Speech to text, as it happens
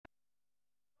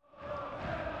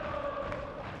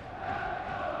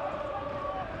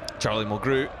Charlie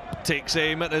Mulgrew takes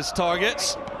aim at his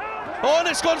targets. Oh, and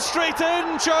it's gone straight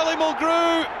in. Charlie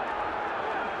Mulgrew.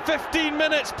 15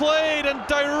 minutes played and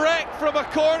direct from a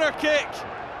corner kick.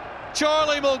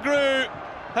 Charlie Mulgrew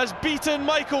has beaten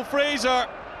Michael Fraser.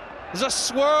 There's a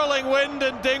swirling wind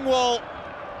in Dingwall,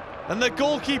 and the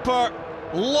goalkeeper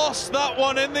lost that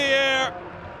one in the air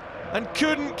and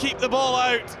couldn't keep the ball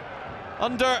out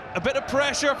under a bit of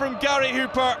pressure from Gary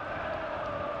Hooper.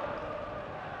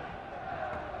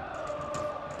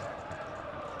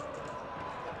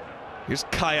 Here's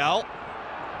Kyle.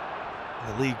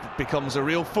 The league becomes a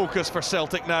real focus for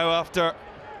Celtic now after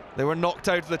they were knocked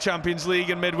out of the Champions League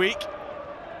in midweek.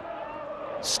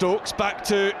 Stokes back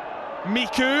to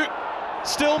Miku.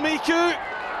 Still Miku.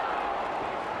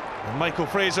 And Michael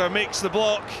Fraser makes the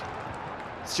block.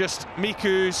 It's just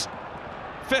Miku's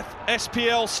 5th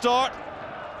SPL start.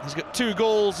 He's got 2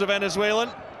 goals, the Venezuelan.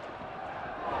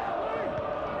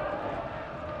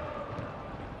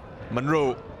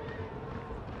 Munro.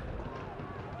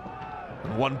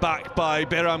 And one back by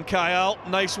Beram Kayal.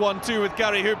 Nice 1-2 with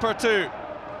Gary Hooper too.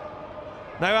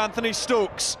 Now Anthony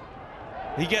Stokes.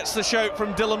 He gets the shout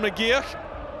from Dylan McGeoch.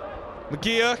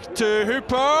 McGeoch to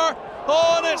Hooper.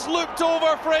 Oh, and it's looped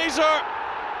over Fraser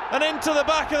and into the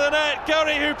back of the net.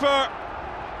 Gary Hooper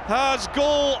has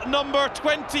goal number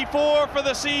 24 for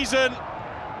the season.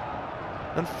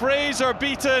 And Fraser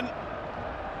beaten.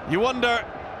 You wonder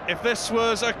if this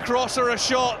was a cross or a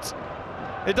shot.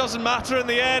 It doesn't matter in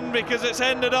the end because it's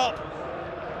ended up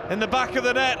in the back of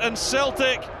the net, and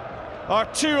Celtic are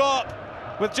 2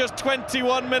 up with just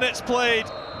 21 minutes played.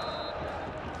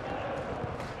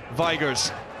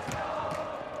 Vigurs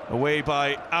away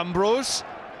by Ambrose.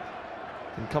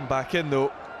 Can come back in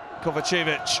though.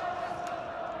 Kovacevic.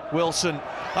 Wilson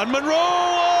and Munro.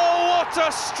 Oh, what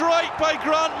a strike by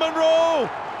Grant Munro!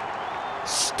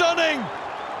 Stunning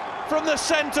from the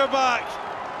centre back.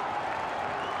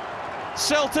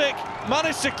 Celtic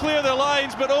managed to clear the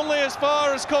lines, but only as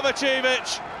far as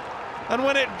Kovacevic. And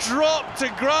when it dropped to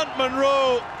Grant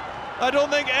Munro, I don't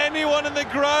think anyone in the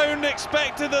ground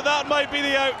expected that that might be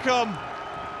the outcome.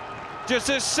 Just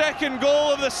his 2nd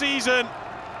goal of the season,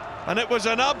 and it was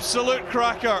an absolute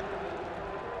cracker.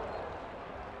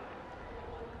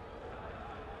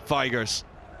 Vigurs.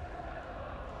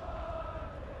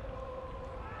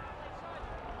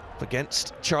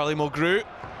 Against Charlie Mulgrew.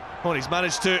 Oh, and he's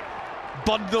managed to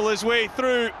bundle his way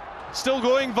through. Still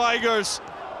going, Vigurs.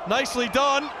 Nicely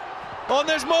done. Oh, and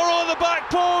there's Morrow on the back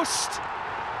post.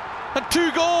 And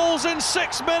 2 goals in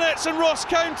 6 minutes, and Ross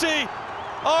County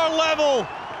are level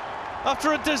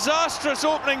after a disastrous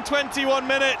opening 21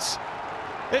 minutes.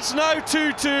 It's now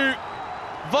 2-2.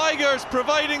 Vigurs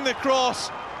providing the cross.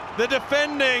 The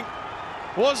defending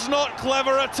was not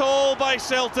clever at all by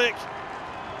Celtic,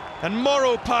 and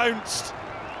Morrow pounced.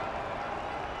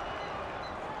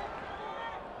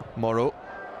 Morrow.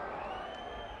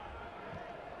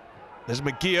 There's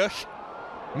McGeoch.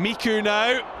 Miku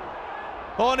now.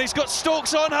 Oh, and he's got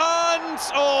Stokes on hand.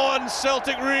 Oh, and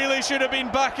Celtic really should have been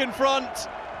back in front.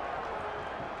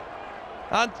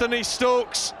 Anthony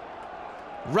Stokes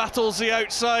rattles the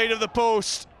outside of the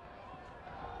post.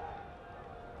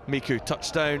 Miku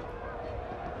touchdown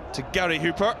to Gary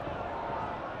Hooper.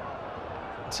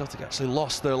 Celtic actually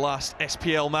lost their last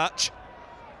SPL match.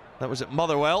 That was at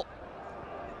Motherwell.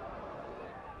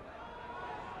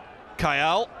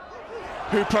 Kyle.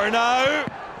 Hooper now.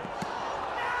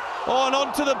 Oh, and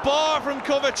onto the bar from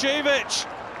Kovacevic.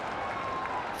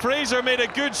 Fraser made a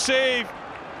good save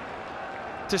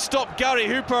to stop Gary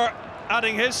Hooper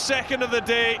adding his 2nd of the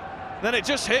day. Then it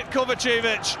just hit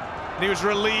Kovacevic, and he was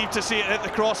relieved to see it hit the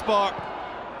crossbar.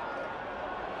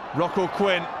 Rocco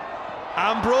Quinn.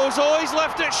 Ambrose, oh, he's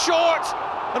left it short,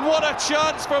 and what a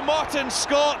chance for Martin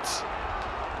Scott.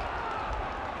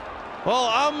 Well,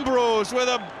 Ambrose with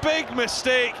a big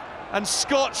mistake, and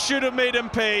Scott should have made him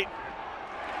pay.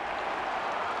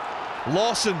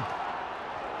 Lawson,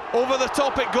 over the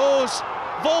top it goes.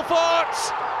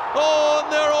 Wohlfarth, oh,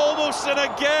 and they're almost in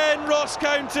again, Ross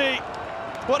County.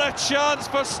 What a chance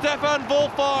for Steffen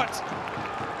Wohlfarth.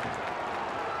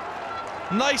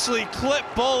 Nicely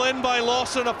clipped ball in by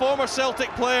Lawson, a former Celtic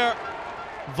player.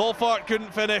 Wohlfarth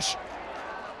couldn't finish.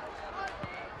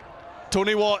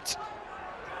 Tony Watt.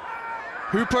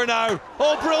 Hooper now.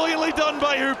 Oh, brilliantly done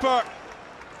by Hooper.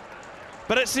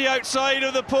 But it's the outside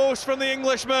of the post from the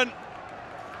Englishman.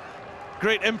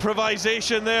 Great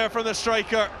improvisation there from the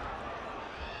striker.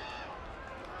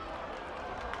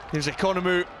 Here's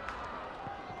Economou.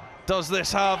 Does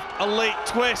this have a late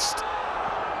twist?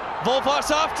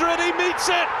 Wohlfarth's after it, he meets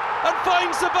it and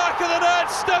finds the back of the net.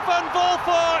 Steffen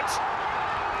Wohlfarth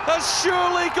has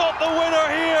surely got the winner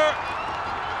here.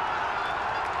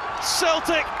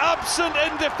 Celtic absent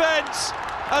in defence,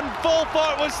 and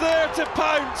Wohlfarth was there to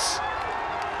pounce.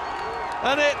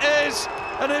 And it is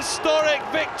an historic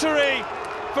victory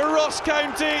for Ross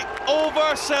County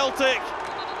over Celtic.